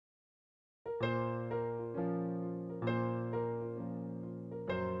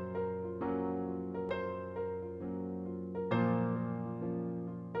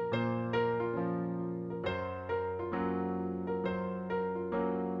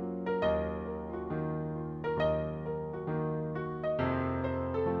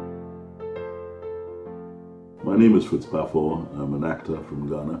My name is FRITZ BAFFOUR. I'm an actor from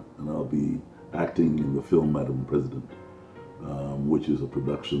Ghana, and I'll be acting in the film Madam President, which is a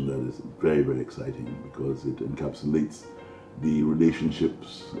production that is very, very exciting because it encapsulates the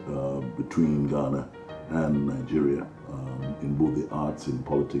relationships between Ghana and Nigeria in both the arts, in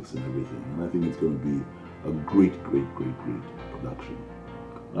politics, and everything. And I think it's going to be a great production.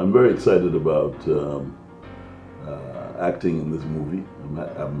 I'm very excited about acting in this movie.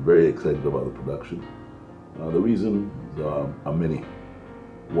 I'm very excited about the production. The reasons are many.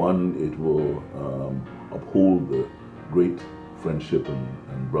 One, it will uphold the great friendship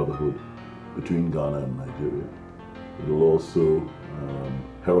and brotherhood between Ghana and Nigeria. It will also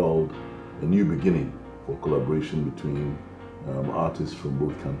herald a new beginning for collaboration between artists from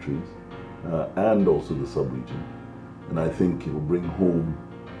both countries and also the sub-region. And I think it will bring home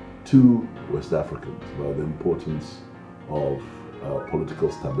to West Africans about the importance of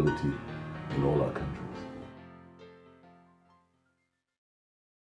political stability in all our countries.